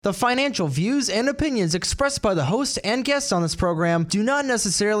The financial views and opinions expressed by the host and guests on this program do not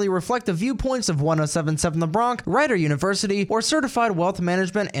necessarily reflect the viewpoints of 1077 The Bronx, Rider University, or Certified Wealth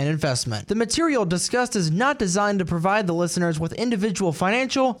Management and Investment. The material discussed is not designed to provide the listeners with individual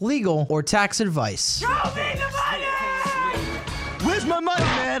financial, legal, or tax advice. Show me the money! Where's my money,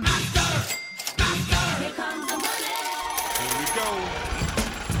 man? Here comes the money! Here we go.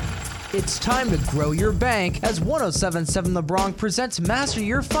 It's time to grow your bank as 1077 The Bronx presents Master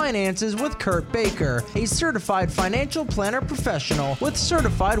Your Finances with Kurt Baker, a certified financial planner professional with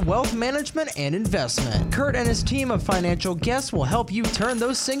certified wealth management and investment. Kurt and his team of financial guests will help you turn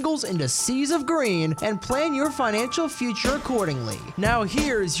those singles into seas of green and plan your financial future accordingly. Now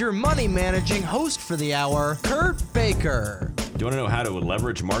here's your money managing host for the hour, Kurt Baker. Do you want to know how to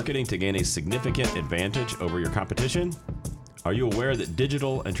leverage marketing to gain a significant advantage over your competition? Are you aware that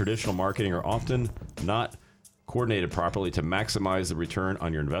digital and traditional marketing are often not coordinated properly to maximize the return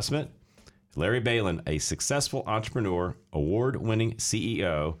on your investment? Larry Balin, a successful entrepreneur, award-winning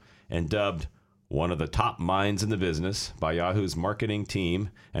CEO, and dubbed one of the top minds in the business by Yahoo's marketing team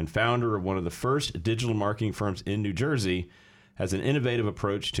and founder of one of the first digital marketing firms in New Jersey, has an innovative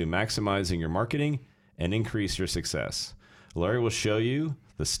approach to maximizing your marketing and increase your success. Larry will show you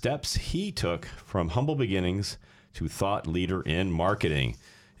the steps he took from humble beginnings to thought leader in marketing.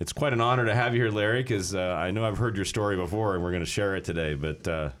 It's quite an honor to have you here, Larry, because I know I've heard your story before, and we're going to share it today.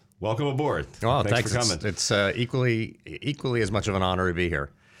 But welcome aboard. Oh, thanks for coming. It's equally as much of an honor to be here.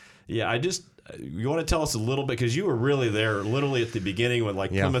 Yeah, you want to tell us a little bit, because you were really there literally at the beginning with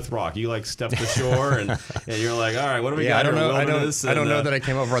Plymouth Rock. You stepped ashore and you're like, all right, what do we got? I don't know that I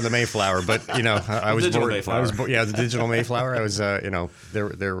came over on the Mayflower, but I was digital born. Mayflower. The digital Mayflower. I was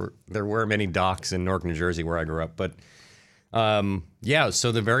there were many docks in Newark, New Jersey, where I grew up, but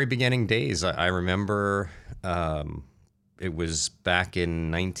so the very beginning days, I remember it was back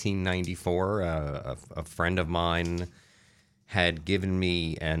in 1994. A friend of mine had given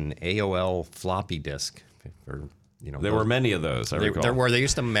me an AOL floppy disk. There were many of those, I recall. They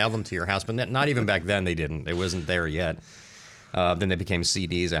used to mail them to your house, but not even back then they didn't. It wasn't there yet. Then they became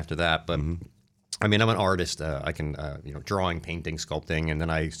CDs after that. But I mean, I'm an artist. I can, drawing, painting, sculpting, and then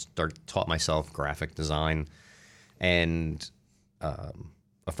I taught myself graphic design. And a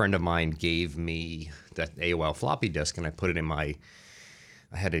friend of mine gave me that AOL floppy disk, and I put it in I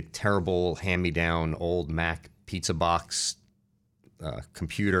had a terrible hand-me-down old Mac pizza box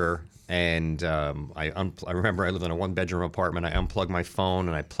computer, and I remember I lived in a one-bedroom apartment. I unplugged my phone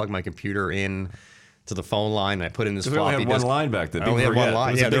and I plugged my computer in to the phone line. And I put in this floppy disk. We only had one line back then. I only had one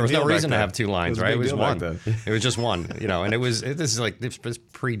line. Yeah, there was no reason to have two lines, right? It was one. It was just one, and this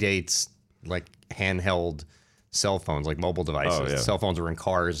predates handheld cell phones, like mobile devices. Oh, yeah. Cell phones were in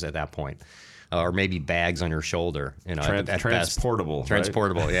cars at that point. Or maybe bags on your shoulder, at transportable. Best.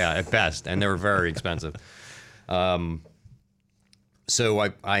 Transportable, yeah, at best, and they were very expensive. So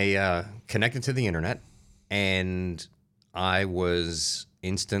I connected to the internet, and I was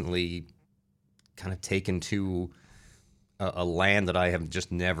instantly kind of taken to a land that I have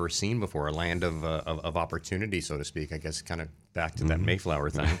just never seen before, a land of opportunity, so to speak. I guess kind of back to that Mayflower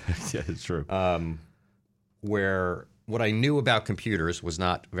thing. Yeah, it's true. Where what I knew about computers was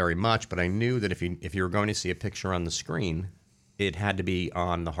not very much, but I knew that if you were going to see a picture on the screen, it had to be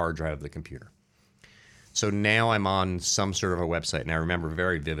on the hard drive of the computer. So now I'm on some sort of a website, and I remember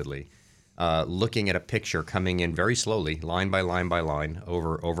very vividly looking at a picture coming in very slowly, line by line by line,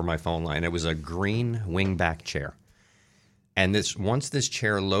 over my phone line. It was a green wingback chair. And once this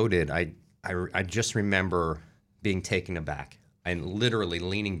chair loaded, I just remember being taken aback and literally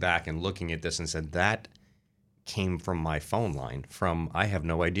leaning back and looking at this and said, that came from my phone line from I have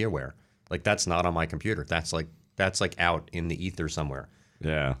no idea where. That's not on my computer. That's out in the ether somewhere.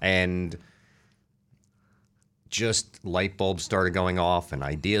 Yeah. And just light bulbs started going off and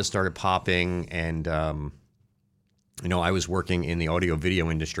ideas started popping. And, I was working in the audio video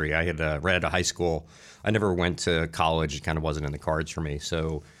industry. I had right out of high school. I never went to college. It kind of wasn't in the cards for me.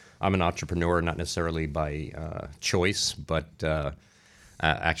 So I'm an entrepreneur, not necessarily by choice, but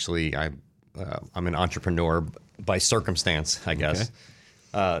actually I'm an entrepreneur by circumstance, I guess.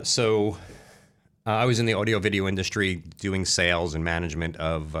 Okay. So I was in the audio video industry doing sales and management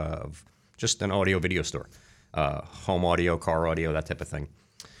of just an audio video store. Home audio, car audio, that type of thing.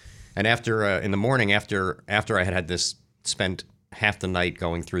 And after in the morning, after I had this, spent half the night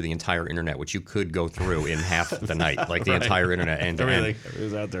going through the entire internet, which you could go through in half the night, the entire internet end to end. Everything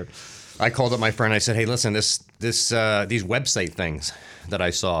was out there. I called up my friend. I said, "Hey, listen, these website things that I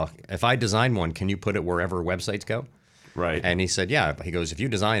saw. If I design one, can you put it wherever websites go?" Right. And he said, "Yeah." He goes, "If you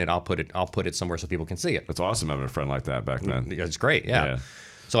design it, I'll put it somewhere so people can see it." It's awesome having a friend like that back then. It's great. Yeah.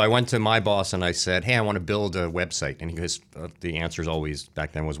 So I went to my boss and I said, hey, I want to build a website. And he goes, the answer is always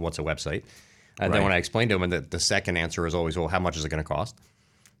back then was, what's a website? And then when I explained to him, and the second answer is always, well, how much is it going to cost?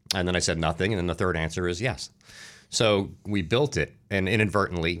 And then I said nothing. And then the third answer is yes. So we built it. And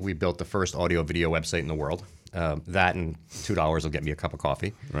inadvertently, we built the first audio video website in the world. That and $2 will get me a cup of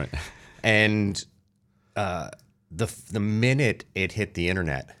coffee. Right. And the minute it hit the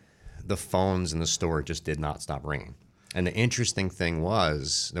internet, the phones in the store just did not stop ringing. And the interesting thing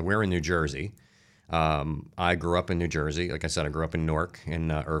was that we're in New Jersey. I grew up in New Jersey. Like I said, I grew up in Newark, in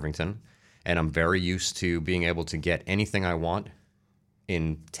Irvington. And I'm very used to being able to get anything I want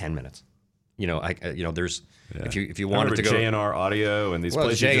in 10 minutes. There's if you wanted to go J&R Audio and these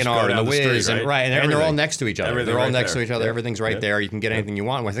places, J&R and the Wiz, right? and right, and they're all next to each other. They're all right next there. to each other. Yep. Everything's right Yep. there. You can get anything you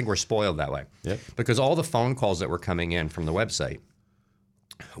want. I think we're spoiled that way. Yep. Because all the phone calls that were coming in from the website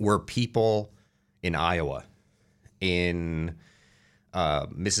were people in Iowa, in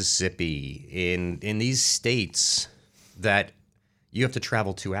Mississippi, in these states that you have to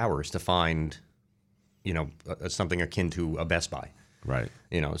travel 2 hours to find, something akin to a Best Buy. Right.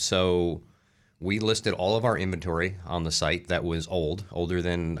 So we listed all of our inventory on the site that was older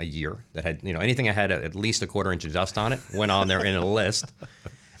than a year, that had, anything that had at least a quarter-inch of dust on it went on there in a list.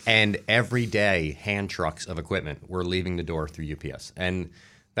 And every day, hand trucks of equipment were leaving the door through UPS. And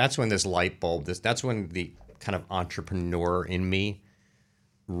that's when this light bulb, that's when the kind of entrepreneur in me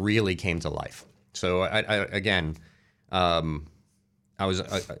really came to life. So I was,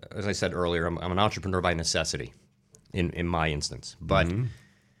 as I said earlier, I'm an entrepreneur by necessity in my instance. But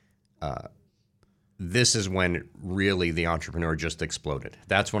this is when really the entrepreneur just exploded.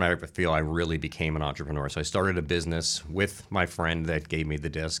 That's when I feel I really became an entrepreneur. So I started a business with my friend that gave me the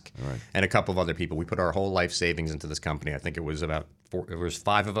disc and a couple of other people. We put our whole life savings into this company. I think it was about it was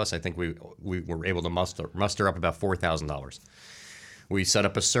 5 of us. I think we were able to muster up about $4,000. We set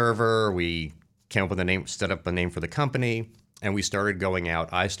up a server. We came up with a name, set up a name for the company, and we started going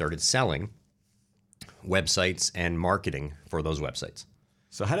out. I started selling websites and marketing for those websites.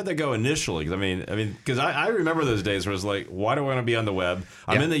 So how did that go initially? I mean, because I remember those days where it was like, why do I want to be on the web?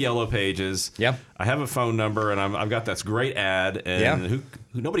 I'm in the yellow pages. Yeah. I have a phone number, and I've got this great ad, and who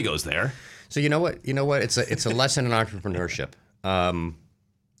nobody goes there. So you know what? It's a lesson in entrepreneurship.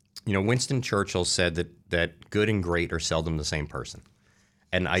 Winston Churchill said that good and great are seldom the same person,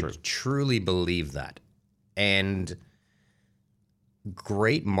 and I truly believe that. And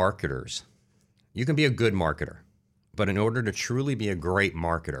great marketers, you can be a good marketer. But in order to truly be a great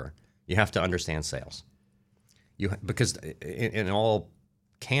marketer, you have to understand sales. Because in all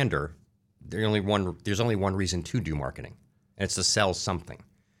candor, there's only one reason to do marketing, and it's to sell something.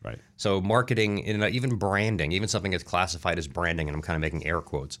 Right. So marketing, even branding, even something that's classified as branding, and I'm kind of making air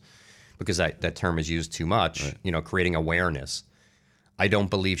quotes because that term is used too much. Right. Creating awareness, I don't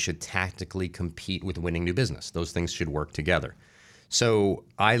believe should tactically compete with winning new business. Those things should work together. So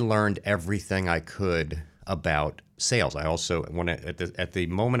I learned everything I could about sales. I also, at the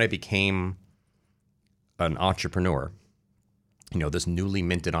moment I became an entrepreneur, this newly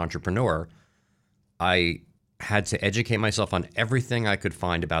minted entrepreneur, I had to educate myself on everything I could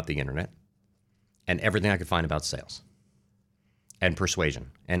find about the internet and everything I could find about sales and persuasion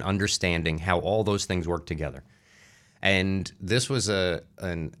and understanding how all those things work together. And this was I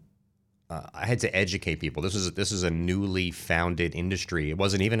had to educate people. This is a newly founded industry. It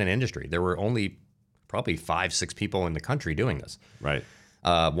wasn't even an industry. There were only probably 5-6 people in the country doing this. Right.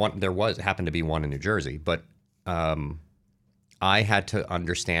 Happened to be one in New Jersey, but I had to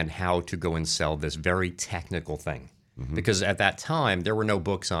understand how to go and sell this very technical thing. Mm-hmm. Because at that time, there were no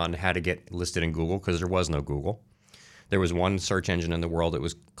books on how to get listed in Google because there was no Google. There was one search engine in the world. It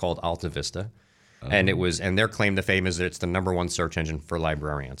was called Alta Vista. And their claim to fame is that it's the #1 search engine for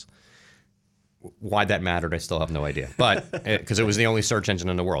librarians. Why that mattered, I still have no idea. But because it was the only search engine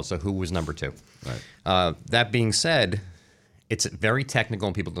in the world, so who was number 2? Right. That being said, it's very technical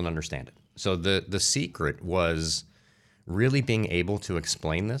and people don't understand it. So the secret was really being able to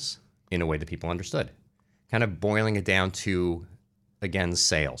explain this in a way that people understood. Kind of boiling it down to, again,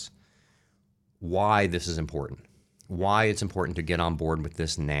 sales. Why this is important. Why it's important to get on board with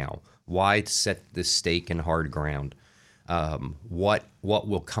this now. Why set this stake in hard ground. What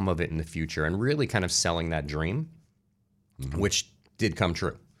will come of it in the future, and really kind of selling that dream, which did come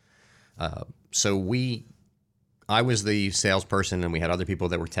true. I was the salesperson, and we had other people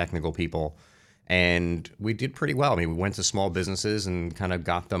that were technical people, and we did pretty well. I mean, we went to small businesses and kind of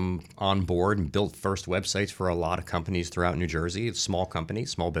got them on board and built first websites for a lot of companies throughout New Jersey. It's small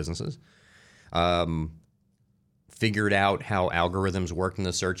companies, small businesses. Figured out how algorithms work in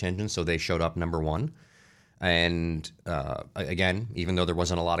the search engine, so they showed up #1. And again, even though there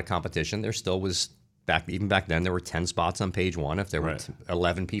wasn't a lot of competition, there still was, even back then, there were 10 spots on page one. If there were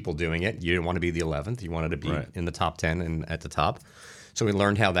 11 people doing it, you didn't want to be the 11th. You wanted to be in the top 10 and at the top. So we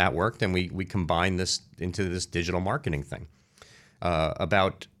learned how that worked, and we combined this into this digital marketing thing.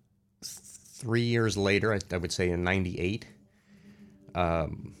 About 3 years later, I would say in '98,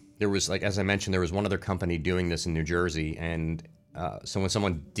 there was, like, as I mentioned, there was one other company doing this in New Jersey. And so when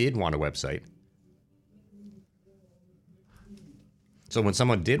someone did want a website,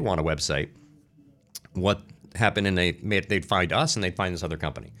 what happened, and they'd find us and they'd find this other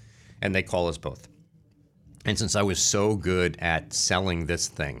company, and they call us both. And since I was so good at selling this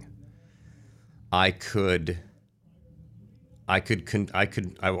thing, I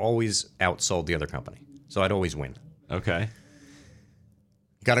always outsold the other company. So I'd always win. Okay.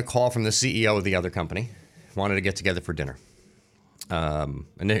 Got a call from the CEO of the other company, wanted to get together for dinner. And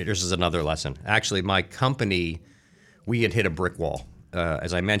this is another lesson. Actually, my company, we had hit a brick wall.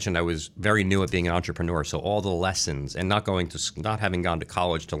 As I mentioned, I was very new at being an entrepreneur, so all the lessons, and not having gone to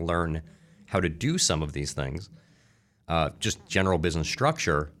college to learn how to do some of these things, just general business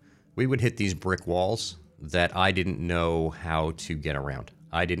structure, we would hit these brick walls that I didn't know how to get around.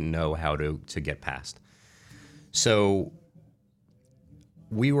 I didn't know how to get past. So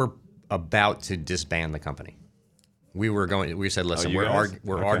we were about to disband the company. We said, listen, we're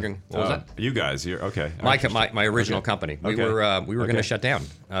arguing. What was that? You guys, you're okay. My original company. We were going to shut down.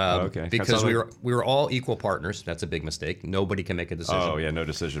 Because we were all equal partners. That's a big mistake. Nobody can make a decision. Oh yeah, no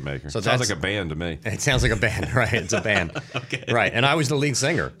decision maker. So sounds like a band to me. It sounds like a band, right? It's a band, right? And I was the lead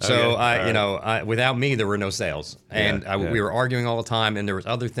singer. So without me, there were no sales, and we were arguing all the time. And there was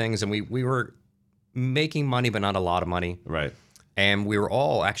other things, and we were making money, but not a lot of money, right? And we were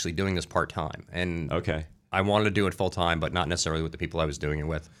all actually doing this part time, and I wanted to do it full time, but not necessarily with the people I was doing it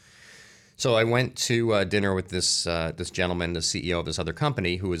with. So I went to dinner with this gentleman, the CEO of this other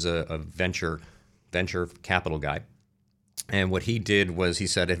company, who was a venture capital guy. And what he did was he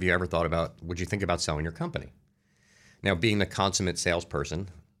said, "Have you ever would you think about selling your company?" Now, being the consummate salesperson,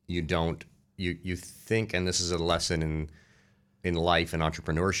 you think, and this is a lesson in life and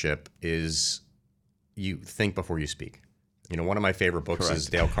entrepreneurship, is you think before you speak. You know, one of my favorite books is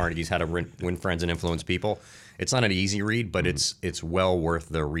Dale Carnegie's How to Win Friends and Influence People. It's not an easy read, but it's well worth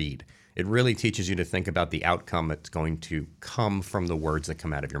the read. It really teaches you to think about the outcome that's going to come from the words that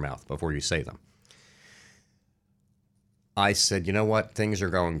come out of your mouth before you say them. I said, you know what? Things are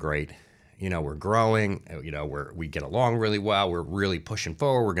going great. You know, we're growing. You know, we get along really well. We're really pushing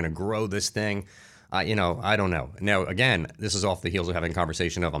forward. We're going to grow this thing. I don't know. Now, again, this is off the heels of having a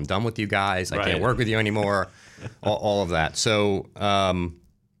conversation of, I'm done with you guys. I can't work with you anymore. all of that. So,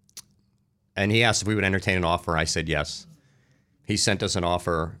 and he asked if we would entertain an offer. I said yes. He sent us an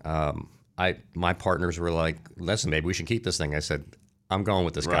offer. My partners were like, listen, maybe we should keep this thing. I said, I'm going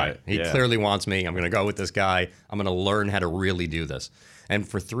with this guy. He clearly wants me. I'm going to go with this guy. I'm going to learn how to really do this. And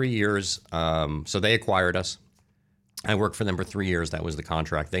for 3 years, so they acquired us. I worked for them for 3 years. That was the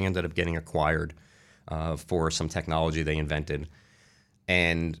contract. They ended up getting acquired for some technology they invented.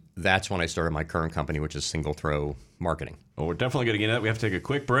 And that's when I started my current company, which is Single Throw Marketing. Well, we're definitely going to get into that. We have to take a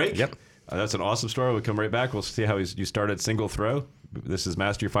quick break. Yep. That's an awesome story. We'll come right back. We'll see how you started Single Throw. This is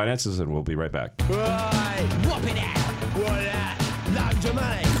Master Your Finances, and we'll be right back.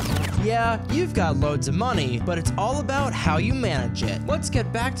 Yeah, you've got loads of money, but it's all about how you manage it. Let's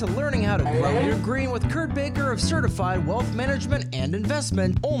get back to learning how to grow your green with Kurt Baker of Certified Wealth Management and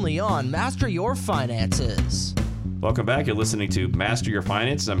Investment, only on Master Your Finances. Welcome back. You're listening to Master Your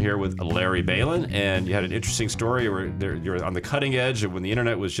Finances. I'm here with Larry Balin, and you had an interesting story where you're on the cutting edge of when the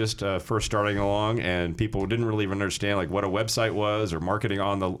internet was just first starting along, and people didn't really even understand like what a website was or marketing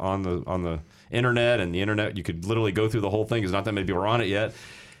on the internet. And the internet, you could literally go through the whole thing because not that many people were on it yet.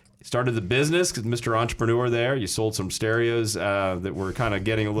 Started the business, Mr. Entrepreneur there. You sold some stereos that were kind of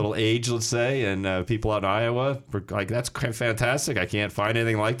getting a little age, let's say, and people out in Iowa were like, that's fantastic. I can't find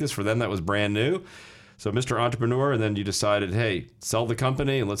anything like this. For them, that was brand new. So Mr. Entrepreneur, and then you decided, hey, sell the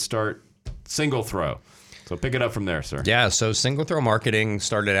company and let's start Single Throw. So pick it up from there, sir. Yeah, so Single Throw Marketing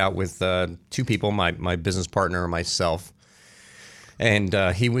started out with two people, my business partner and myself. And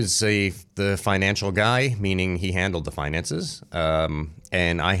he was the financial guy, meaning he handled the finances.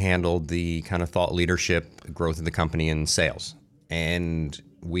 And I handled the kind of thought leadership, growth of the company, and sales. And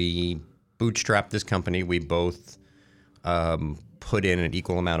we bootstrapped this company. We both put in an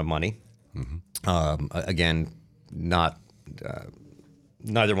equal amount of money. Mm-hmm. Again, neither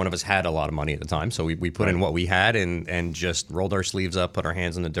one of us had a lot of money at the time. So we put in what we had and just rolled our sleeves up, put our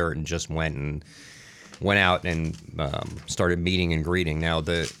hands in the dirt, and just went out and started meeting and greeting. Now,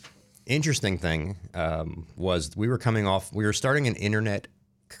 interesting thing was we were starting an internet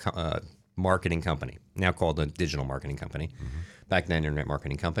marketing company, now called a digital marketing company. Back then, internet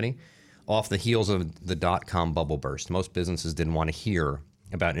marketing company. Off the heels of the .com bubble burst, most businesses didn't want to hear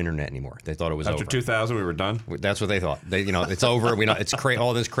about internet anymore. They thought it was After over. 2000, we were done. That's what they thought. It's over.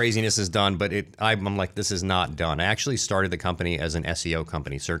 All this craziness is done. But I'm like, this is not done. I actually started the company as an SEO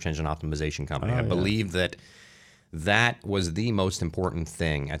company, search engine optimization company. I believe that was the most important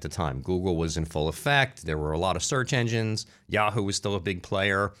thing at the time. Google was in full effect. There were a lot of search engines. Yahoo was still a big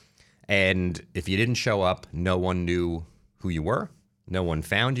player. And if you didn't show up, no one knew who you were. No one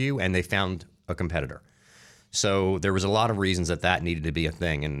found you, and they found a competitor. So there was a lot of reasons that needed to be a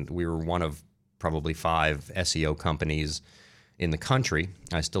thing, and we were one of probably 5 SEO companies in the country.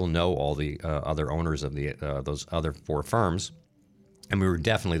 I still know all the other owners of those other 4 firms, and we were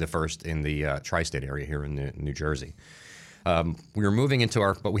definitely the first in the tri-state area here in New Jersey. We were moving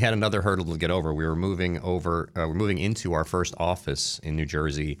but we had another hurdle to get over. We were moving into our first office in New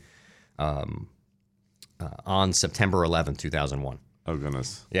Jersey on September 11th, 2001. Oh,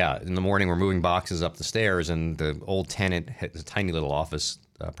 goodness. Yeah, in the morning, we're moving boxes up the stairs, and the old tenant had a tiny little office,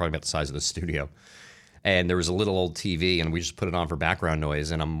 probably about the size of the studio. And there was a little old TV, and we just put it on for background noise,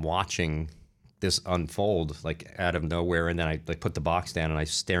 and I'm watching this unfold, like, out of nowhere, and then I put the box down, and I'm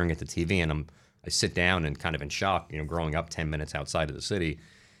staring at the TV, and I sit down and kind of in shock, growing up 10 minutes outside of the city.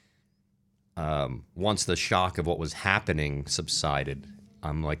 Once the shock of what was happening subsided,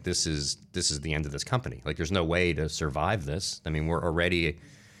 I'm like, this is the end of this company. Like, there's no way to survive this. I mean, we're already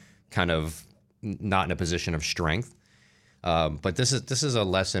kind of not in a position of strength. But this is a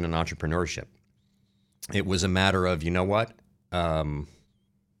lesson in entrepreneurship. It was a matter of, you know what?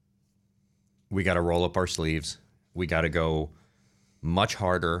 We got to roll up our sleeves. We got to go much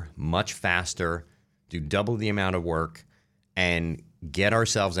harder, much faster, do double the amount of work, and get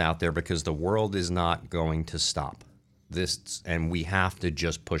ourselves out there, because the world is not going to stop. And we have to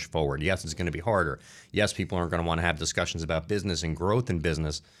just push forward. Yes, it's going to be harder. Yes, people aren't going to want to have discussions about business and growth in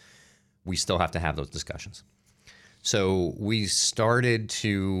business. We still have to have those discussions. So we started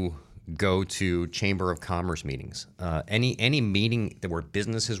to go to Chamber of Commerce meetings. Any meeting where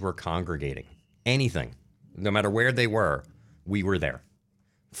businesses were congregating, anything, no matter where they were, we were there.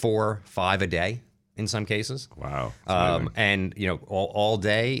 4, 5 a day in some cases. Wow. And all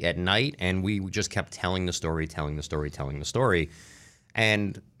day at night, and we just kept telling the story,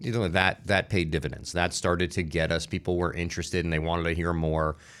 and that paid dividends. That started to get us. People were interested, and they wanted to hear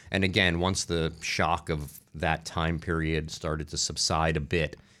more. And again, once the shock of that time period started to subside a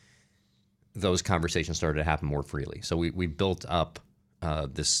bit, those conversations started to happen more freely. So we built up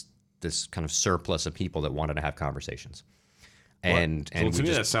this kind of surplus of people that wanted to have conversations. And to me,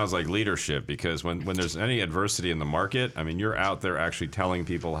 that sounds like leadership, because when there's any adversity in the market, I mean, you're out there actually telling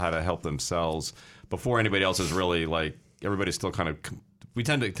people how to help themselves before anybody else is really, like, everybody's still kind of, we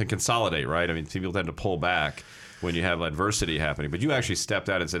tend to consolidate, right? I mean, people tend to pull back when you have adversity happening, but you actually stepped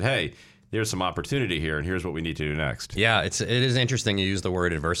out and said, hey, there's some opportunity here, and here's what we need to do next. Yeah, it is interesting you use the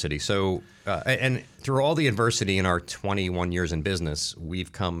word adversity. So, and through all the adversity in our 21 years in business,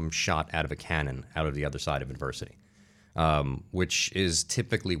 we've come shot out of a cannon out of the other side of adversity. Which is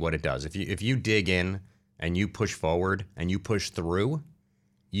typically what it does. If you dig in and you push forward and you push through,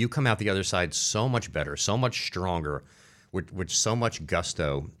 you come out the other side so much better, so much stronger, with so much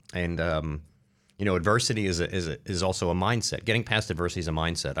gusto. And adversity is also a mindset. Getting past adversity is a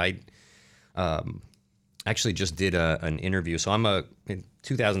mindset. I actually just did an interview. So in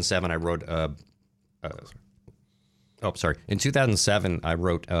 2007 I wrote in 2007 I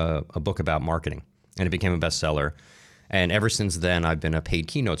wrote a book about marketing, and it became a bestseller. And ever since then, I've been a paid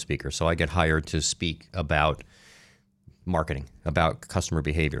keynote speaker. So I get hired to speak about marketing, about customer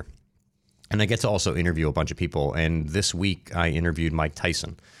behavior. And I get to also interview a bunch of people. And this week, I interviewed Mike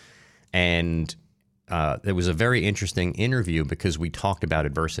Tyson. And it was a very interesting interview because we talked about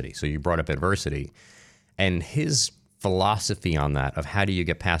adversity. So you brought up adversity. And his philosophy on that, of how do you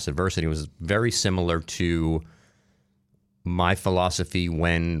get past adversity, was very similar to my philosophy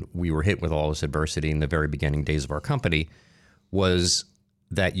when we were hit with all this adversity in the very beginning days of our company. Was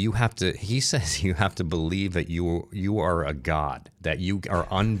that he says you have to believe that you are a god, that you are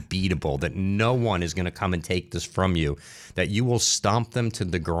unbeatable, that no one is going to come and take this from you, that you will stomp them to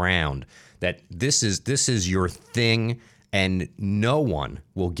the ground, that this is your thing, and no one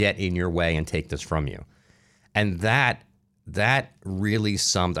will get in your way and take this from you. And that really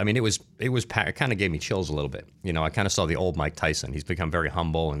summed. I mean, it kind of gave me chills a little bit. I kind of saw the old Mike Tyson. He's become very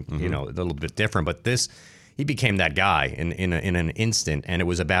humble and a little bit different. But he became that guy in an instant. And it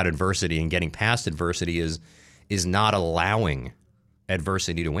was about adversity, and getting past adversity is not allowing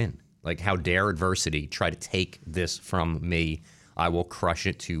adversity to win. Like, how dare adversity try to take this from me? I will crush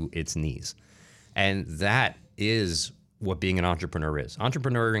it to its knees. And that is what being an entrepreneur is.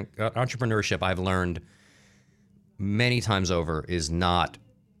 Entrepreneurship, I've learned many times over, is not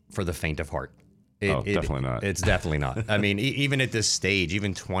for the faint of heart. Definitely not. It's definitely not. I mean, even at this stage,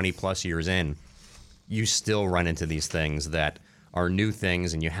 even 20 plus years in, you still run into these things that are new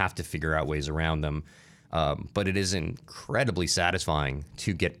things, and you have to figure out ways around them. But it is incredibly satisfying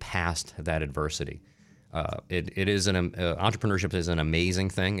to get past that adversity. It is entrepreneurship is an amazing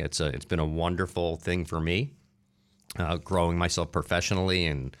thing. It's been a wonderful thing for me, growing myself professionally,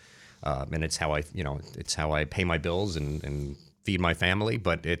 and it's how I pay my bills and feed my family.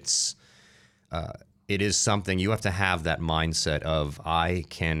 But it is something you have to have that mindset of, I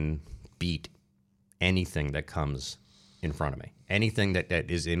can beat anything that comes in front of me, anything that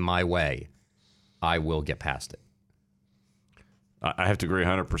is in my way. I will get past it. I have to agree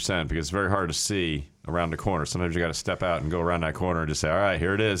 100% because it's very hard to see around the corner. Sometimes you got to step out and go around that corner and just say, all right,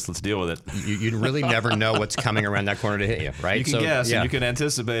 here it is. Let's deal with it. You really never know what's coming around that corner to hit you, right? You can guess and you can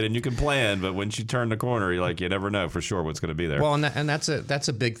anticipate and you can plan, but once you turn the corner, you're like, you never know for sure what's going to be there. Well, and that's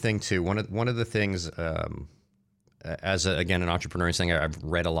a big thing too. One of the things, again, an entrepreneur saying, I've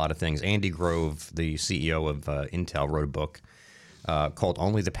read a lot of things. Andy Grove, the CEO of Intel, wrote a book called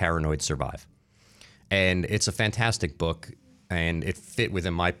Only the Paranoid Survive. And it's a fantastic book, and it fit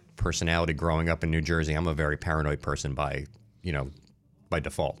within my personality growing up in New Jersey. I'm a very paranoid person by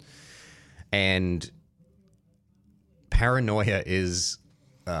default. And paranoia is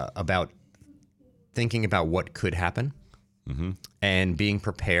about thinking about what could happen and being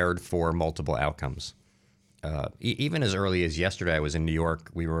prepared for multiple outcomes. Even as early as yesterday, I was in New York.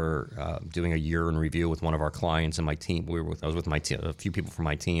 We were doing a year in review with one of our clients and my team. I was with my team, a few people from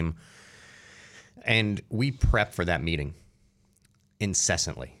my team. And we prepped for that meeting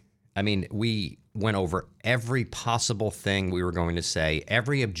incessantly. I mean, we went over every possible thing we were going to say,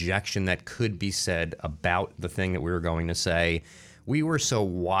 every objection that could be said about the thing that we were going to say. We were so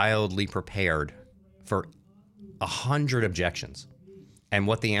wildly prepared for 100 objections and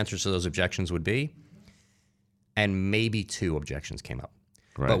what the answers to those objections would be. And maybe 2 objections came up.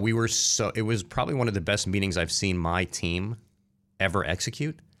 Right. But it was probably one of the best meetings I've seen my team ever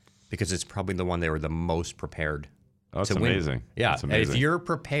execute, because it's probably the one they were the most prepared to win. Amazing. Yeah, That's amazing. If you're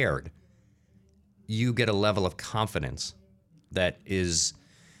prepared, you get a level of confidence that is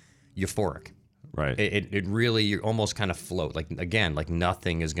euphoric. Right. It really, you almost kind of float, like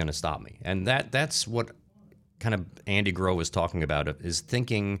nothing is going to stop me. And that's what kind of Andy Grove was talking about, is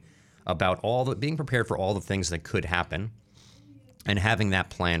thinking about being prepared for all the things that could happen and having that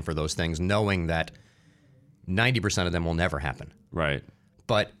plan for those things, knowing that 90% of them will never happen. Right.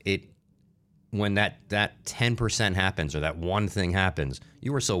 But when that 10% happens, or that one thing happens,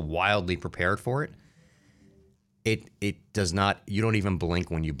 you are so wildly prepared for it. It does not. You don't even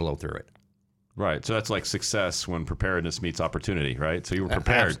blink when you blow through it. Right. So that's like success when preparedness meets opportunity, right? So you were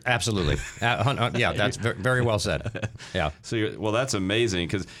prepared. Absolutely. Yeah, that's very well said. Yeah. So that's amazing,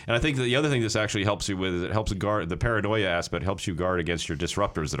 and I think that the other thing this actually helps you with is it helps guard the paranoia aspect, helps you guard against your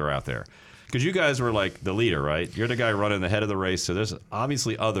disruptors that are out there. Because you guys were like the leader, right? You're the guy running the head of the race. So there's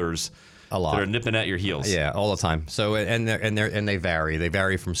obviously others that are nipping at your heels. Yeah, all the time. So and they vary. They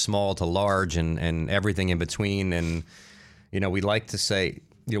vary from small to large and everything in between. And we like to say,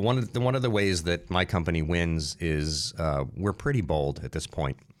 one of the ways that my company wins is we're pretty bold at this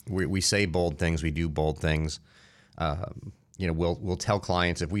point. We say bold things. We do bold things. We'll tell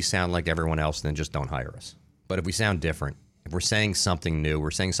clients, if we sound like everyone else, then just don't hire us. But if we sound different, if we're saying something new,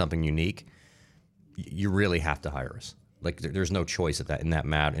 we're saying something unique, you really have to hire us. Like, there's no choice at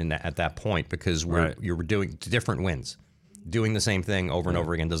that point, because you're doing different wins. Doing the same thing over and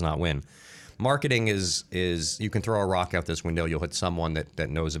over again does not win. Marketing is you can throw a rock out this window, you'll hit someone that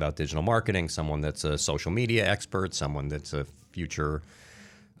knows about digital marketing, someone that's a social media expert, someone that's a future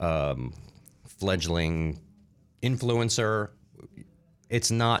fledgling influencer.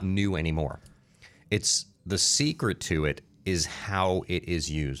 It's not new anymore. It's the secret to it is how it is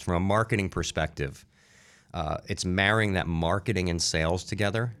used. From a marketing perspective, it's marrying that marketing and sales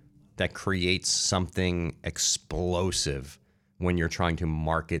together that creates something explosive when you're trying to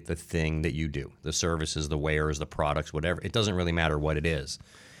market the thing that you do, the services, the wares, the products, whatever. It doesn't really matter what it is.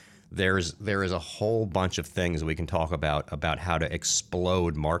 There is a whole bunch of things we can talk about how to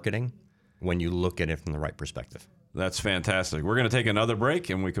explode marketing when you look at it from the right perspective. That's fantastic. We're going to take another break,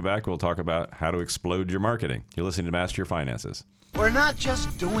 and when we come back, we'll talk about how to explode your marketing. You're listening to Master Your Finances. We're not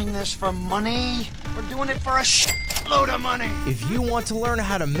just doing this for money. We're doing it for a Shitload of money. If you want to learn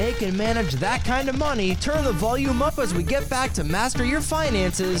how to make and manage that kind of money, turn the volume up as we get back to Master Your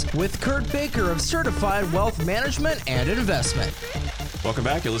Finances with Kurt Baker of Certified Wealth Management and Investment. Welcome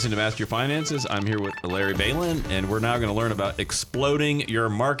back. You're listening to Master Your Finances. I'm here with Larry Balin, and we're now going to learn about exploding your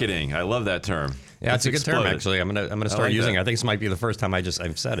marketing. I love that term. Yeah, it's a good term, exploded. actually. I'm gonna start like using that. it. I think this might be the first time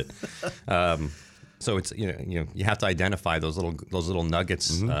I've said it. So it's you have to identify those little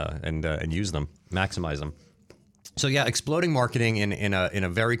nuggets and use them, maximize them. So yeah, exploding marketing in a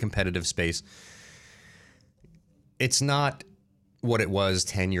very competitive space. It's not what it was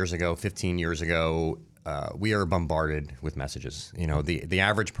 10 years ago, 15 years ago. We are bombarded with messages. The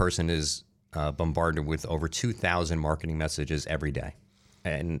average person is bombarded with over 2,000 marketing messages every day,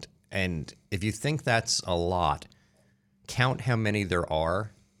 and if you think that's a lot, count how many there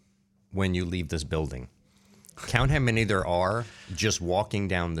are when you leave this building. Count how many there are just walking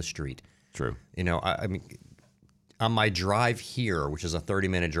down the street. True. I mean, on my drive here, which is a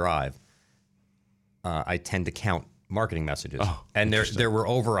 30-minute drive, I tend to count marketing messages, and there were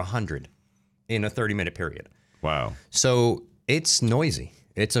over 100 in a 30-minute period. Wow. So it's noisy.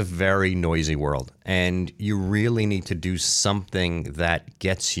 It's a very noisy world, and you really need to do something that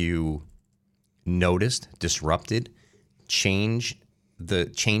gets you noticed, disrupted, change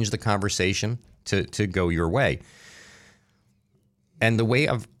the conversation to go your way. And the way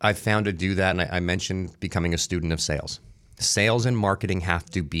I've found to do that, and I mentioned becoming a student of sales. Sales and marketing have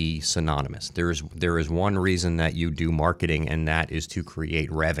to be synonymous. There is one reason that you do marketing, and that is to create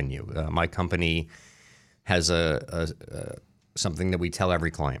revenue. My company has something that we tell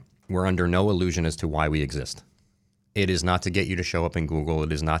every client. We're under no illusion as to why we exist. It is not to get you to show up in Google.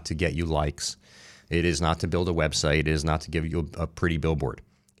 It is not to get you likes. It is not to build a website. It is not to give you a pretty billboard.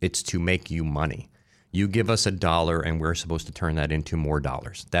 It's to make you money. You give us $1 and we're supposed to turn that into more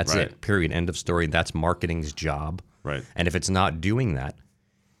dollars. That's Right. it, period. End of story. That's marketing's job. Right. And if it's not doing that,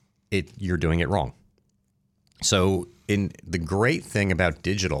 you're doing it wrong. So the great thing about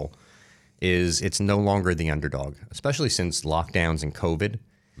digital is it's no longer the underdog, especially since lockdowns and COVID.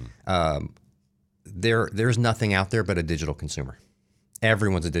 There's nothing out there but a digital consumer.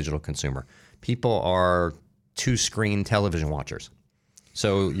 Everyone's a digital consumer. People are two-screen television watchers.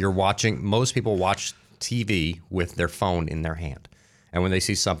 So most people watch TV with their phone in their hand. And when they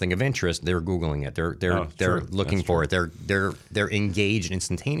see something of interest, they're Googling it. They're looking for it. They're engaged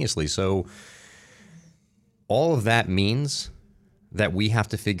instantaneously. So all of that means that we have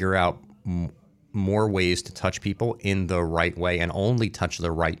to figure out more ways to touch people in the right way and only touch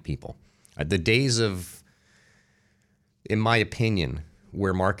the right people. The days of, in my opinion,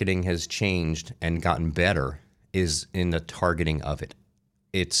 where marketing has changed and gotten better is in the targeting of it.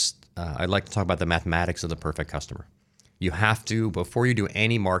 I'd like to talk about the mathematics of the perfect customer. You have to, before you do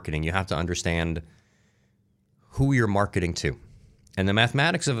any marketing, you have to understand who you're marketing to. And the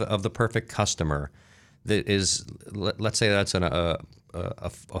mathematics of the perfect customer that is, let's say that's it's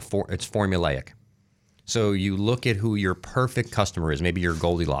formulaic. So you look at who your perfect customer is, maybe your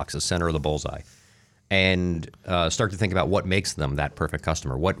Goldilocks, the center of the bullseye, and start to think about what makes them that perfect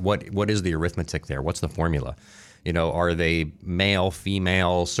customer. What is the arithmetic there? What's the formula? Are they male,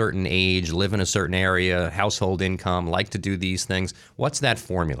 female, certain age, live in a certain area, household income, like to do these things? What's that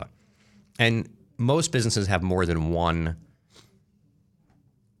formula? And most businesses have more than one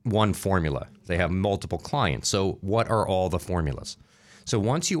formula. They have multiple clients. So what are all the formulas? So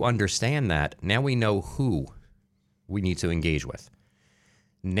once you understand that, now we know who we need to engage with.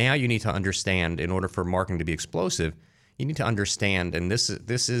 Now you need to understand, in order for marketing to be explosive, you need to understand, and this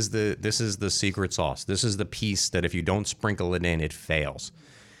is the secret sauce. This is the piece that if you don't sprinkle it in, it fails.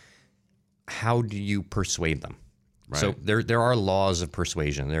 How do you persuade them? Right. So there are laws of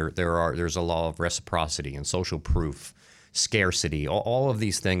persuasion. There's a law of reciprocity and social proof, scarcity, all of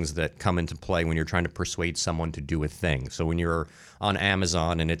these things that come into play when you're trying to persuade someone to do a thing. So when you're on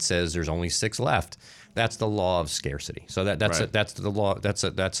Amazon and it says there's only 6 left, that's the law of scarcity. So that's the law.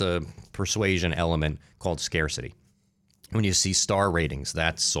 That's a persuasion element called scarcity. When you see star ratings,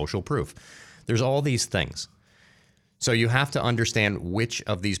 that's social proof. There's all these things. So you have to understand which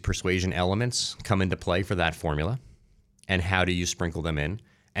of these persuasion elements come into play for that formula and how do you sprinkle them in.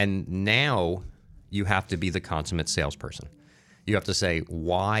 And now you have to be the consummate salesperson. You have to say,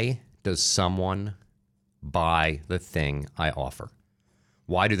 why does someone buy the thing I offer?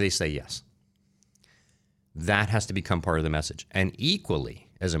 Why do they say yes? That has to become part of the message. And equally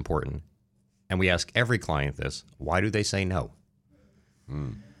as important, and we ask every client this, why do they say no?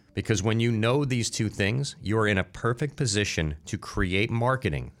 Because when you know these two things, you are in a perfect position to create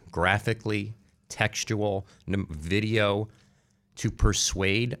marketing, graphically, textual, video, to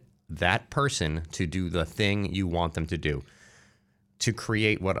persuade that person to do the thing you want them to do, to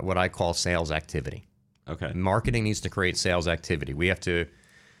create what I call sales activity. Okay. Marketing needs to create sales activity. We have to,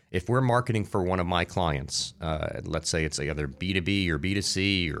 if we're marketing for one of my clients, let's say it's either B2B or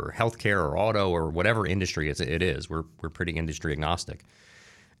B2C or healthcare or auto or whatever industry it is, we're pretty industry agnostic.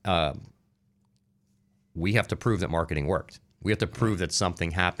 We have to prove that marketing worked. We have to prove that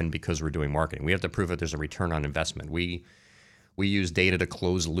something happened because we're doing marketing. We have to prove that there's a return on investment. We use data to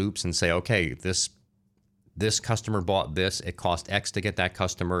close loops and say, okay, this customer bought this. It cost X to get that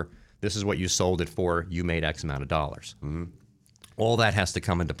customer. This is what you sold it for. You made X amount of dollars. Mm-hmm. All that has to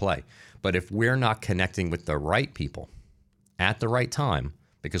come into play. But if we're not connecting with the right people at the right time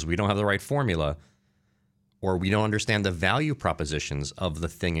because we don't have the right formula, or we don't understand the value propositions of the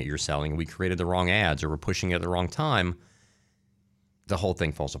thing that you're selling, we created the wrong ads or we're pushing it at the wrong time, the whole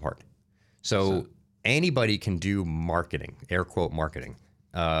thing falls apart. So anybody can do marketing, air quote marketing,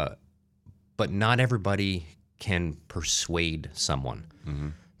 but not everybody can persuade someone. Mm-hmm.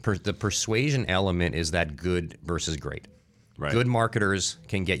 The persuasion element is that good versus great. Right. Good marketers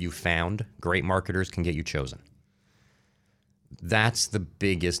can get you found. Great marketers can get you chosen. That's the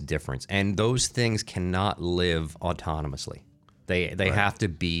biggest difference. And those things cannot live autonomously. They right. have to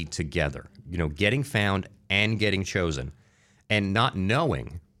be together. You know, getting found and getting chosen, and not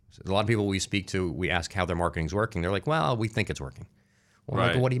knowing. A lot of people we speak to, we ask how their marketing's working. They're like, well, we think it's working. Well,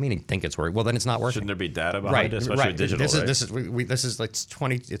 right. Like, what do you mean you think it's working? Well, then it's not working. Shouldn't there be data behind it, especially with digital, This is like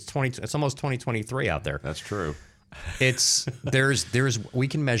it's almost 2023 out there. That's true. We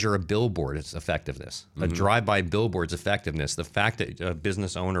can measure a billboard's effectiveness, a drive-by billboard's effectiveness. The fact that a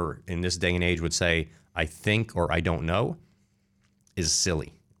business owner in this day and age would say, I think or I don't know, is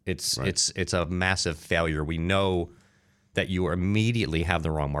silly. It's a massive failure. We know that you immediately have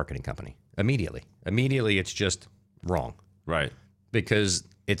the wrong marketing company. Immediately, it's just wrong. Right. Because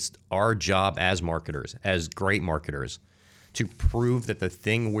it's our job as marketers, as great marketers, to prove that the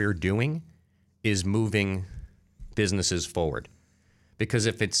thing we're doing is moving businesses forward. Because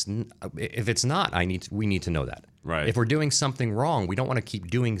if it's not, we need to know that. Right. If we're doing something wrong, we don't want to keep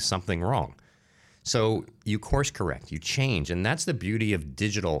doing something wrong. So you course correct, you change, and that's the beauty of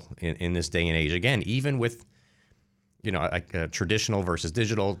digital in this day and age. Again, even with traditional versus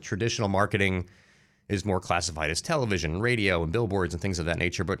digital. Traditional marketing is more classified as television, radio, and billboards and things of that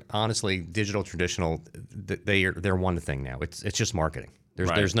nature. But honestly, digital, traditional, they're one thing now. It's just marketing.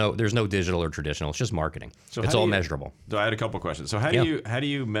 There's no digital or traditional. It's just marketing. So it's all measurable. So I had a couple questions. So how do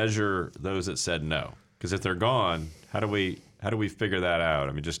you measure those that said no? Because if they're gone, how do we figure that out?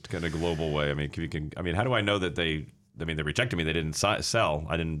 I mean, just kind of global way. I mean, how do I know that they rejected me? They didn't sell.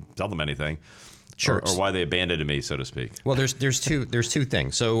 I didn't tell them anything. Sure. Or why they abandoned me, so to speak. Well, there's two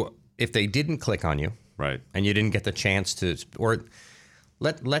things. So if they didn't click on you, right, and you didn't get the chance to, or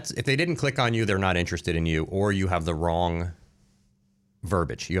if they didn't click on you, they're not interested in you, or you have the wrong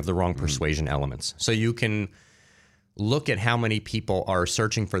verbiage, you have the wrong persuasion elements. So you can look at how many people are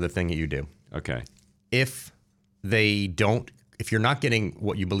searching for the thing that you do. Okay. If you're not getting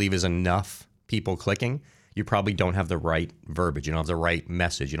what you believe is enough people clicking, you probably don't have the right verbiage. You don't have the right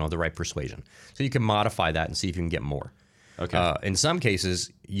message. You don't have the right persuasion. So you can modify that and see if you can get more. Okay. In some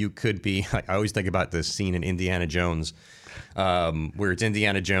cases, you could be. I always think about this scene in Indiana Jones, where it's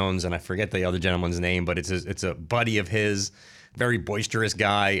Indiana Jones, and I forget the other gentleman's name, but it's a buddy of his, very boisterous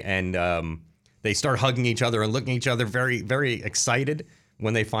guy, and they start hugging each other and looking at each other, very, very excited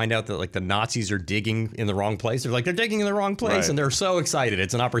when they find out that like the Nazis are digging in the wrong place. They're digging in the wrong place, right. And they're so excited.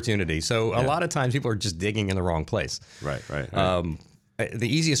 It's an opportunity. So a lot of times people are just digging in the wrong place. Right. The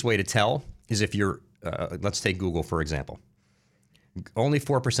easiest way to tell is if you're, let's take Google for example. Only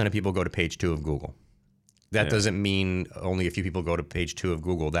 4% of people go to page 2 of Google. That doesn't mean only a few people go to page 2 of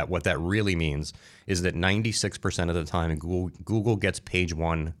Google. What that really means is that 96% of the time Google gets page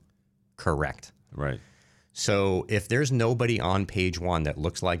 1 correct. Right. So if there's nobody on page 1 that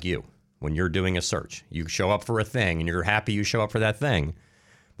looks like you when you're doing a search, you show up for a thing and you're happy you show up for that thing,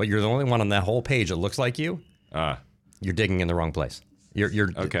 but you're the only one on that whole page that looks like you, you're digging in the wrong place.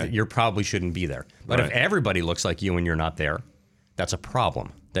 You probably shouldn't be there. But if everybody looks like you and you're not there, that's a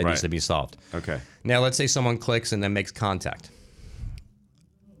problem that needs to be solved. Okay. Now let's say someone clicks and then makes contact.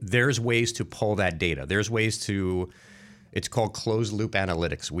 There's ways to pull that data. There's ways to... It's called closed loop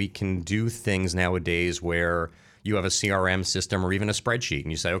analytics. We can do things nowadays where you have a CRM system or even a spreadsheet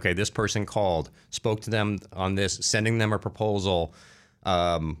and you say, okay, this person called, spoke to them on this, sending them a proposal,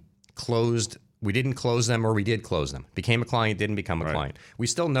 closed, we didn't close them or we did close them, became a client, didn't become a client. We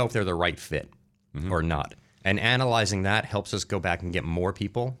still know if they're the right fit or not. And analyzing that helps us go back and get more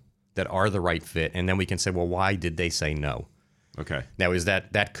people that are the right fit. And then we can say, well, why did they say no? Okay. Now, is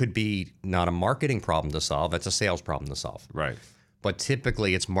that could be not a marketing problem to solve, that's a sales problem to solve. Right. But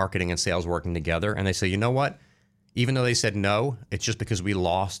typically it's marketing and sales working together, and they say, you know what? Even though they said no, it's just because we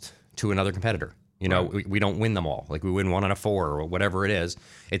lost to another competitor. You know, we don't win them all. Like we win 1 out of 4 or whatever it is.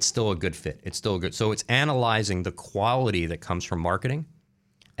 It's still a good fit. It's still good. So it's analyzing the quality that comes from marketing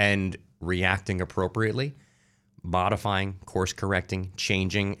and reacting appropriately, modifying, course correcting,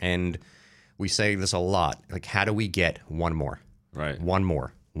 changing. And we say this a lot. Like, how do we get one more? Right. One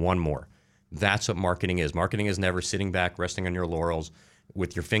more. That's what marketing is. Marketing is never sitting back, resting on your laurels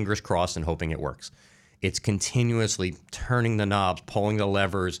with your fingers crossed and hoping it works. It's continuously turning the knobs, pulling the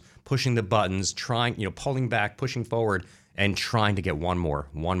levers, pushing the buttons, pulling back, pushing forward, and trying to get one more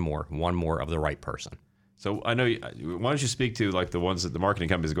of the right person. So I know. Why don't you speak to like the ones that the marketing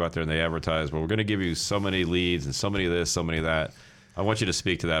companies go out there and they advertise? Well, we're going to give you so many leads and so many of this, so many of that. I want you to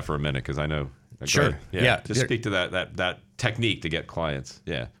speak to that for a minute because I know. Sure. Yeah. Just speak to that technique to get clients.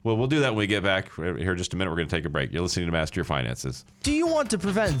 Yeah. Well, we'll do that when we get back here in just a minute. We're going to take a break. You're listening to Master Your Finances. Do you want to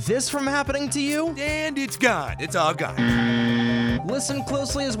prevent this from happening to you? And it's gone. It's all gone. Listen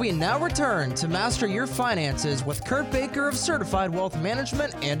closely as we now return to Master Your Finances with Kurt Baker of Certified Wealth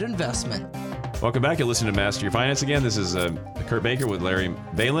Management and Investment. Welcome back. You're listening to Master Your Finance again. This is Kurt Baker with Larry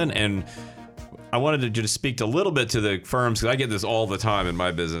Balin, and I wanted to just speak a little bit to the firms because I get this all the time in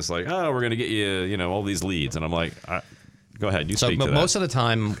my business. Like, oh, we're going to get you, all these leads, and I'm like, go ahead, you speak to that. Most of the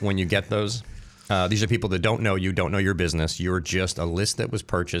time when you get those, these are people that don't know you, don't know your business. You're just a list that was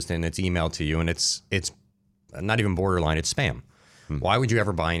purchased and it's emailed to you, and it's not even borderline. It's spam. Why would you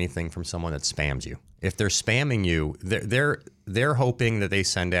ever buy anything from someone that spams you? If they're spamming you, they're hoping that they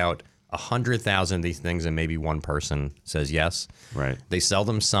send out 100,000 of these things and maybe one person says yes. Right. They sell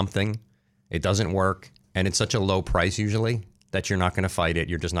them something. It doesn't work, and it's such a low price usually that you're not going to fight it.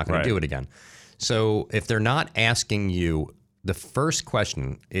 You're just not going to do it again. So if they're not asking you, the first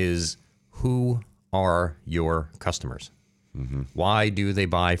question is, who are your customers? Mm-hmm. Why do they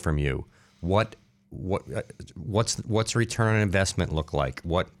buy from you? What's return on investment look like?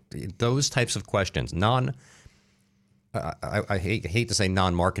 Those types of questions. I hate to say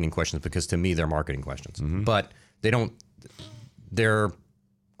non-marketing questions because to me they're marketing questions, but they're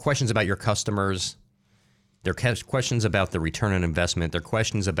questions about your customers. They're questions about the return on investment. They're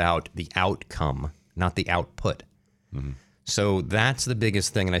questions about the outcome, not the output. Mm-hmm. So that's the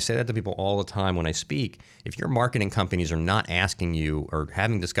biggest thing. And I say that to people all the time when I speak. If your marketing companies are not asking you or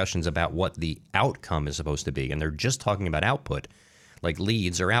having discussions about what the outcome is supposed to be, and they're just talking about output, like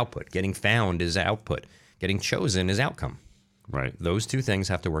leads are output, getting found is output, getting chosen is outcome. Right. Those two things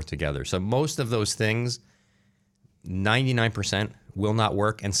have to work together. So most of those things, 99% will not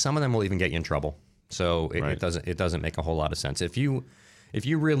work, and some of them will even get you in trouble. So it doesn't make a whole lot of sense. If you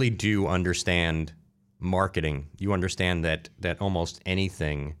really do understand marketing, you understand that almost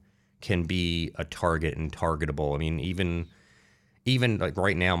anything can be a target and targetable. I mean, even like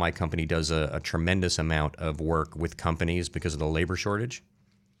right now, my company does a tremendous amount of work with companies because of the labor shortage.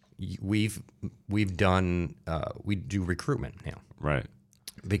 We do recruitment now. Right.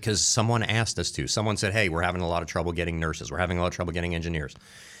 Because someone asked us to. Someone said, hey, we're having a lot of trouble getting nurses. We're having a lot of trouble getting engineers.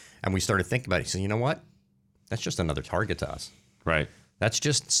 And we started thinking about it. He said, you know what? That's just another target to us. Right. That's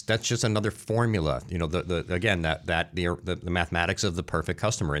just another formula. The mathematics of the perfect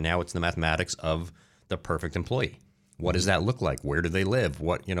customer. And now it's the mathematics of the perfect employee. What does that look like? Where do they live?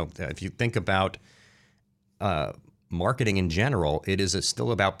 If you think about marketing in general, it is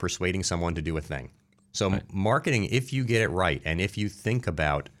still about persuading someone to do a thing. So marketing, if you get it right, and if you think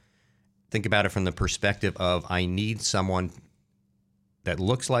about it from the perspective of, I need someone that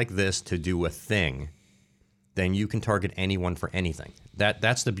looks like this to do a thing, then you can target anyone for anything.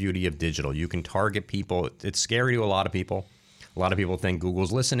 That's the beauty of digital. You can target people. It's scary to a lot of people. A lot of people think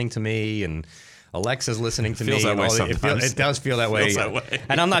Google's listening to me and Alexa's listening to me. It does feel that way.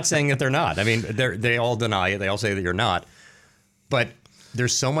 And I'm not saying that they're not. I mean, they all deny it. They all say that you're not. But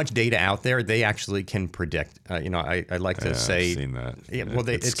there's so much data out there, they actually can predict. I like to say... I've seen that. Yeah, well,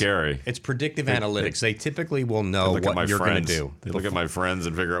 it's scary. It's predictive analytics. They typically will know what you're going to do. They look at my friends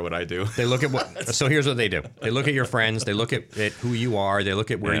and figure out what I do. They look at So here's what they do. They look at your friends. They look at who you are. They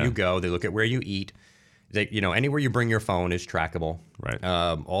look at where you go. They look at where you eat. Anywhere you bring your phone is trackable. Right.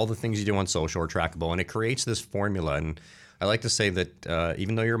 All the things you do on social are trackable. And it creates this formula. And I like to say that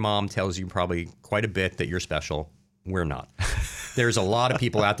even though your mom tells you probably quite a bit that you're special, we're not. There's a lot of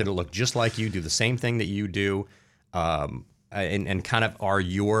people out there that look just like you, do the same thing that you do, and kind of are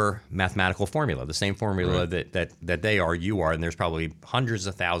your mathematical formula, the same formula that they are, you are. And there's probably hundreds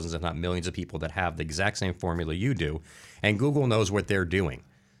of thousands, if not millions of people that have the exact same formula you do. And Google knows what they're doing.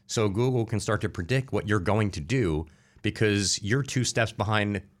 So Google can start to predict what you're going to do because you're 2 steps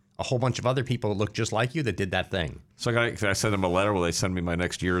behind a whole bunch of other people that look just like you that did that thing. So can I send them a letter? Will they send me my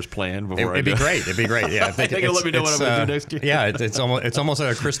next year's plan before It'd be great. It'd be great. Yeah, They can let me know what I'm going to do next year. Yeah, it's almost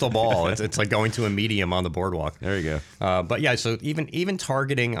like a crystal ball. It's like going to a medium on the boardwalk. There you go. But yeah, so even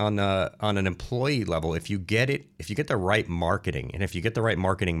targeting on an employee level, if you get the right marketing and if you get the right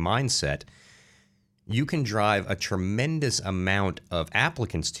marketing mindset, you can drive a tremendous amount of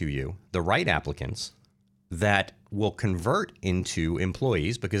applicants to you, the right applicants, that will convert into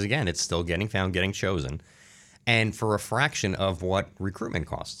employees because, again, it's still getting found, getting chosen, and for a fraction of what recruitment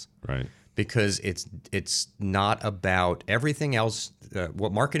costs. Right. Because it's not about everything else.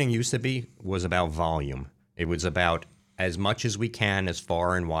 What marketing used to be was about volume. It was about as much as we can, as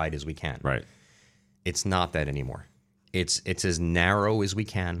far and wide as we can. Right. It's not that anymore. It's as narrow as we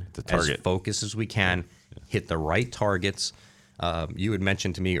can, as focused as we can, hit the right targets. You had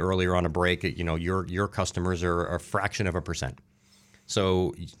mentioned to me earlier on a break, your customers are a fraction of a percent.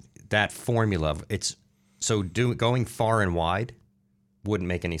 So that formula, going far and wide wouldn't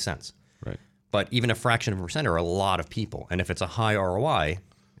make any sense. Right. But even a fraction of a percent are a lot of people. And if it's a high ROI,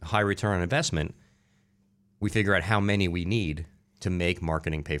 a high return on investment, we figure out how many we need to make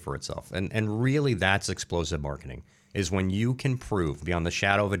marketing pay for itself. And really that's explosive marketing, is when you can prove beyond the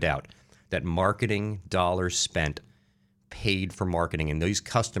shadow of a doubt that marketing dollars spent paid for marketing, and these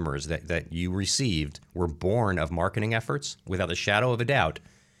customers that you received were born of marketing efforts. Without a shadow of a doubt,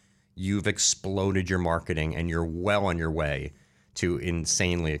 you've exploded your marketing and you're well on your way to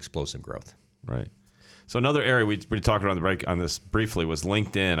insanely explosive growth. Right. So another area we talked about on the break on this briefly was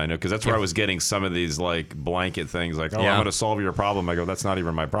LinkedIn. I know, because that's where I was getting some of these like blanket things like, I'm going to solve your problem. I go, that's not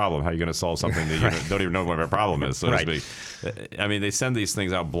even my problem. How are you going to solve something that you don't even know what my problem is, so to speak? I mean, they send these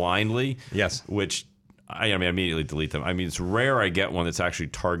things out blindly. Yes. Which I immediately delete them. I mean, it's rare I get one that's actually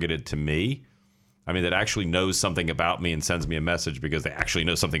targeted to me. I mean, that actually knows something about me and sends me a message because they actually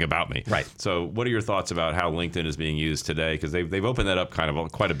know something about me. Right. So what are your thoughts about how LinkedIn is being used today? Because they've opened that up kind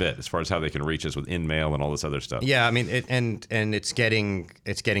of quite a bit as far as how they can reach us with InMail and all this other stuff. Yeah, I mean, and it's getting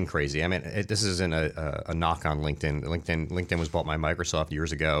crazy. I mean, this isn't a knock on LinkedIn. LinkedIn was bought by Microsoft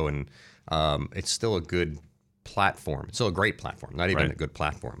years ago, and it's still a good platform. It's still a great platform, not even a good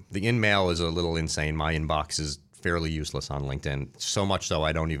platform. The InMail is a little insane. My inbox is fairly useless on LinkedIn, so much so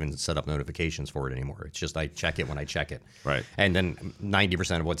I don't even set up notifications for it anymore. It's just I check it when I check it. Right. And then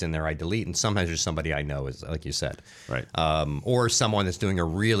 90% of what's in there I delete, and sometimes there's somebody I know, is like you said. Right. Or someone that's doing a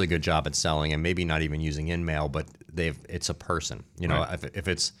really good job at selling and maybe not even using InMail, but it's a person. You know,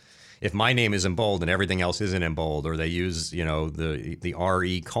 if my name is in bold and everything else isn't in bold, or they use, the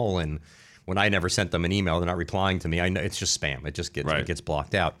RE colon when I never sent them an email, they're not replying to me, I know it's just spam. It just gets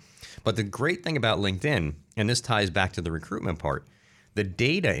blocked out. But the great thing about LinkedIn, and this ties back to the recruitment part, the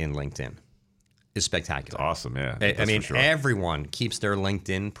data in LinkedIn is spectacular. It's awesome, yeah. I mean, everyone keeps their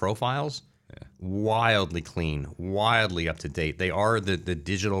LinkedIn profiles wildly clean, wildly up to date. They are the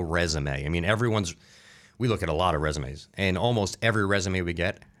digital resume. I mean, we look at a lot of resumes, and almost every resume we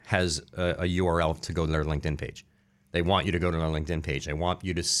get has a URL to go to their LinkedIn page. They want you to go to their LinkedIn page. They want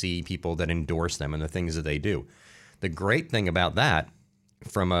you to see people that endorse them and the things that they do. The great thing about that,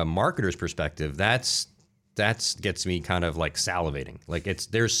 from a marketer's perspective, that gets me kind of like salivating. Like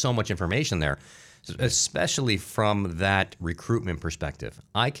there's so much information there, especially from that recruitment perspective.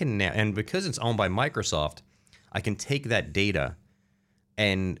 And because it's owned by Microsoft, I can take that data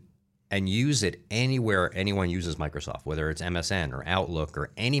and use it anywhere anyone uses Microsoft, whether it's MSN or Outlook or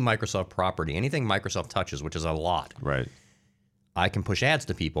any Microsoft property, anything Microsoft touches, which is a lot. Right. I can push ads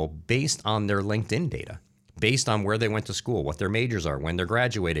to people based on their LinkedIn data, based on where they went to school, what their majors are, when they're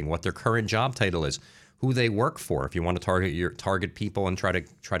graduating, what their current job title is, who they work for. If you want to target people and try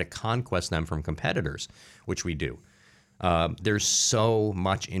to conquest them from competitors, which we do. There's so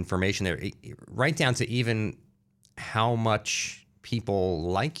much information there, right down to even how much people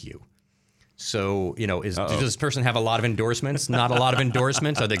like you. So, does this person have a lot of endorsements? Not a lot of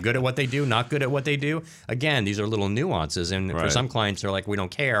endorsements? Are they good at what they do? Not good at what they do? Again, these are little nuances. And for some clients, they're like, we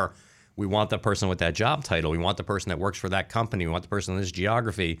don't care. We want the person with that job title. We want the person that works for that company. We want the person in this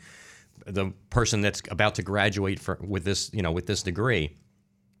geography, the person that's about to graduate with this degree.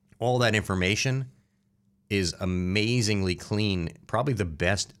 All that information is amazingly clean, probably the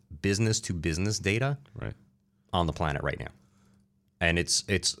best business-to-business data on the planet right now. And it's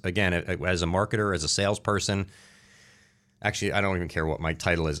again, as a marketer, as a salesperson, actually, I don't even care what my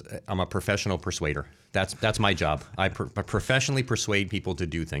title is. I'm a professional persuader. That's my job. I professionally persuade people to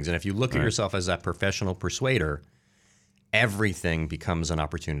do things. And if you look at yourself as that professional persuader, everything becomes an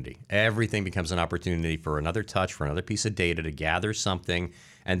opportunity. Everything becomes an opportunity for another touch, for another piece of data to gather something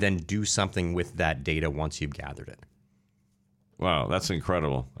and then do something with that data once you've gathered it. Wow, that's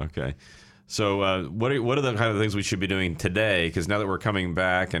incredible. Okay. So what are the kind of things we should be doing today? Because now that we're coming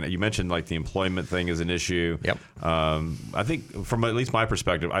back, and you mentioned like the employment thing is an issue. Yep. I think from at least my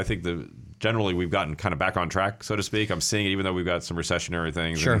perspective, I think generally we've gotten kind of back on track, so to speak. I'm seeing it, even though we've got some recessionary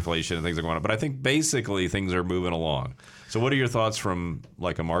things Sure. and inflation and things are going on. But I think basically things are moving along. So what are your thoughts from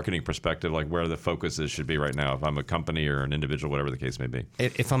like a marketing perspective, like where the focuses should be right now, if I'm a company or an individual, whatever the case may be?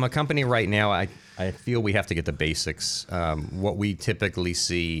 If I'm a company right now, I feel we have to get the basics. What we typically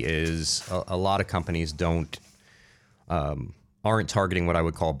see is a lot of companies aren't targeting what I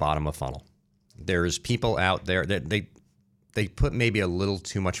would call bottom of funnel. There's people out there that they put maybe a little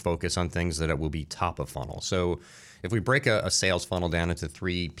too much focus on things that it will be top of funnel. So if we break a sales funnel down into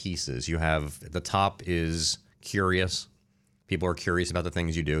 3 pieces, you have the top is curious. People are curious about the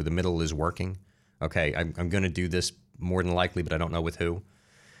things you do. The middle is working. Okay, I'm going to do this more than likely, but I don't know with who.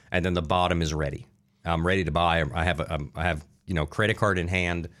 And then the bottom is ready. I'm ready to buy. I have credit card in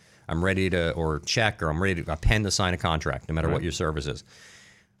hand. I'm ready to or check or I'm ready to a pen to sign a contract, no matter what your service is.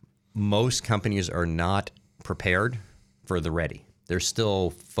 Most companies are not prepared for the ready. They're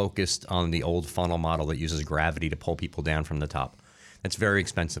still focused on the old funnel model that uses gravity to pull people down from the top. That's very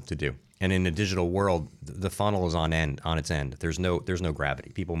expensive to do. And in a digital world, the funnel is on its end. There's no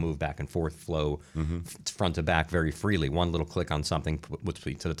gravity. People move back and forth, flow front to back very freely. One little click on something puts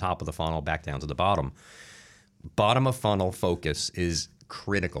me to the top of the funnel, back down to the bottom. Bottom of funnel focus is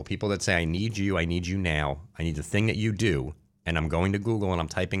critical. People that say, I need you now, I need the thing that you do, and I'm going to Google and I'm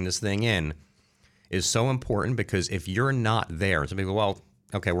typing this thing in, is so important, because if you're not there, some people go, well,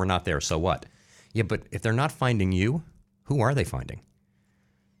 okay, we're not there, so what? Yeah, but if they're not finding you, who are they finding?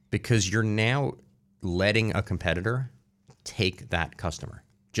 Because you're now letting a competitor take that customer,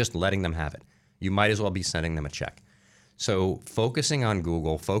 just letting them have it. You might as well be sending them a check. So focusing on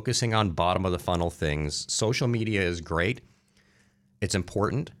Google, focusing on bottom of the funnel things, social media is great. It's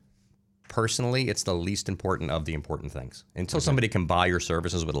important. Personally, it's the least important of the important things. Until somebody can buy your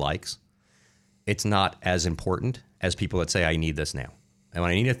services with likes, it's not as important as people that say, I need this now. And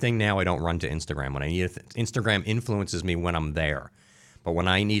when I need a thing now, I don't run to Instagram. When I need Instagram influences me when I'm there. But when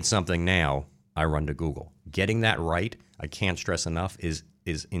I need something now, I run to Google. Getting that right, I can't stress enough, is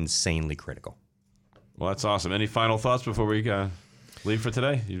insanely critical. Well, that's awesome. Any final thoughts before we leave for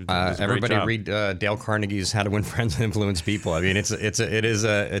today? Everybody read Dale Carnegie's How to Win Friends and Influence People. I mean, it's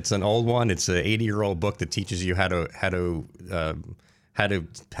an old one. It's an 80-year-old book that teaches you how to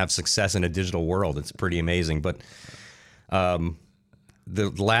have success in a digital world. It's pretty amazing. But the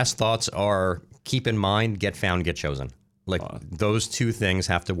last thoughts are: keep in mind, get found, get chosen. Like those 2 things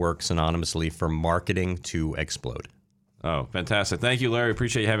have to work synonymously for marketing to explode. Oh, fantastic. Thank you, Larry.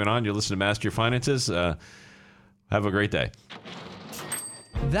 Appreciate you having on. You're listening to Master Your Finances. Have a great day.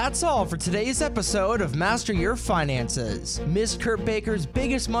 That's all for today's episode of Master Your Finances. Miss Kurt Baker's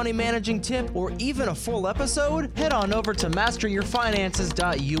biggest money managing tip or even a full episode? Head on over to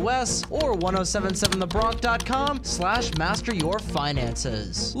masteryourfinances.us or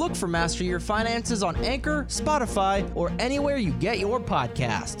 1077thebronx.com/masteryourfinances. Look for Master Your Finances on Anchor, Spotify, or anywhere you get your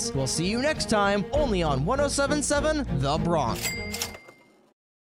podcasts. We'll see you next time, only on 1077 The Bronx.